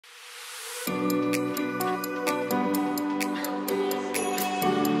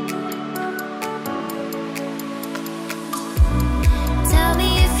Tell me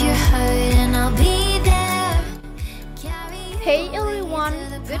if you're hurt and I'll be there. Hey everyone,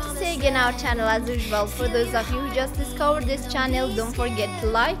 good to see again our channel as usual. For those of you who just discovered this channel, don't forget to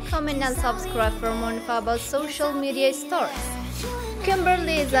like, comment and subscribe for more info about social media stars.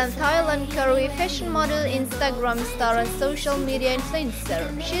 Kimberly is a Thailand curvy fashion model, Instagram star and social media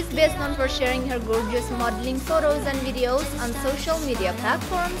influencer. She is best known for sharing her gorgeous modeling photos and videos on social media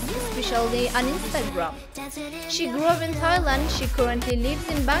platforms, especially on Instagram. She grew up in Thailand. She currently lives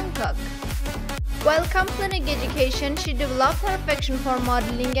in Bangkok. While completing education, she developed her affection for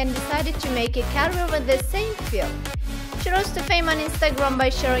modeling and decided to make a career with the same field. She rose to fame on Instagram by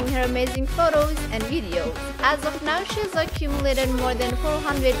sharing her amazing photos and videos. As of now, she has accumulated more than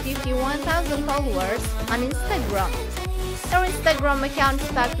 451,000 followers on Instagram. Her Instagram account is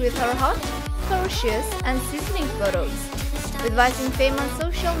packed with her hot, gorgeous, and sizzling photos. With rising fame on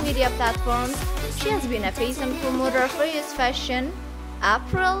social media platforms, she has been a face and promoter of various fashion,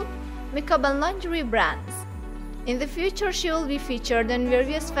 apparel, makeup and lingerie brands. In the future, she will be featured in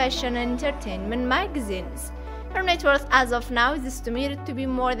various fashion and entertainment magazines. Her net worth as of now is estimated to be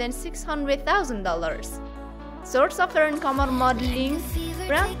more than $600,000. Source of her income are modeling,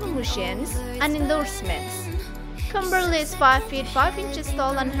 brand promotions, and endorsements. Kimberly is 5 feet 5 inches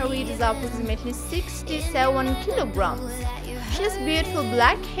tall and her weight is approximately 67 kilograms. She has beautiful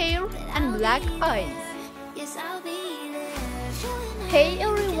black hair and black eyes. Hey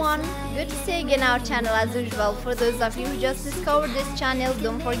everyone, good to see again our channel as usual. For those of you who just discovered this channel,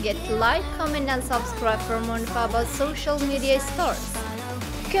 don't forget to like, comment and subscribe for more info about social media stars.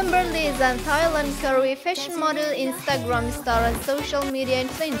 Kimberly is a Thailand curvy fashion model, Instagram star and social media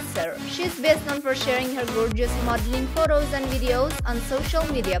influencer. She is best known for sharing her gorgeous modeling photos and videos on social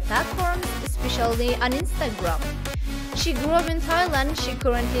media platforms, especially on Instagram. She grew up in Thailand. She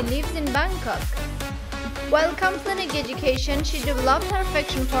currently lives in Bangkok. While completing education, she developed her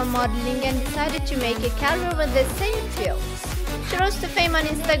affection for modeling and decided to make a career with the same field. She rose to fame on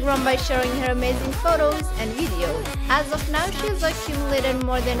Instagram by sharing her amazing photos and videos. As of now, she has accumulated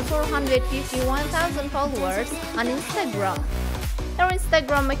more than 451,000 followers on Instagram. Her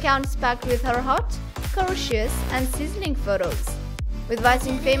Instagram account is packed with her hot, gorgeous, and sizzling photos. With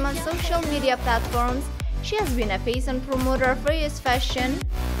rising fame on social media platforms, she has been a face and promoter of various fashion,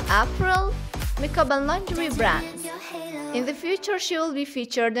 apparel, makeup and lingerie brands. In the future, she will be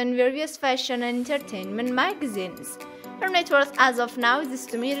featured in various fashion and entertainment magazines. Her net worth as of now is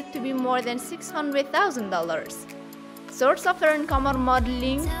estimated to be more than $600,000. Source of her income are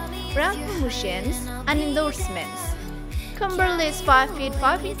modeling, brand promotions, and endorsements. Kimberly is 5 feet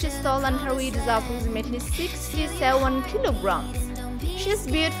 5 inches tall and her weight is approximately 67 kilograms. She has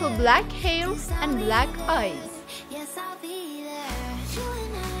beautiful black hair and black eyes.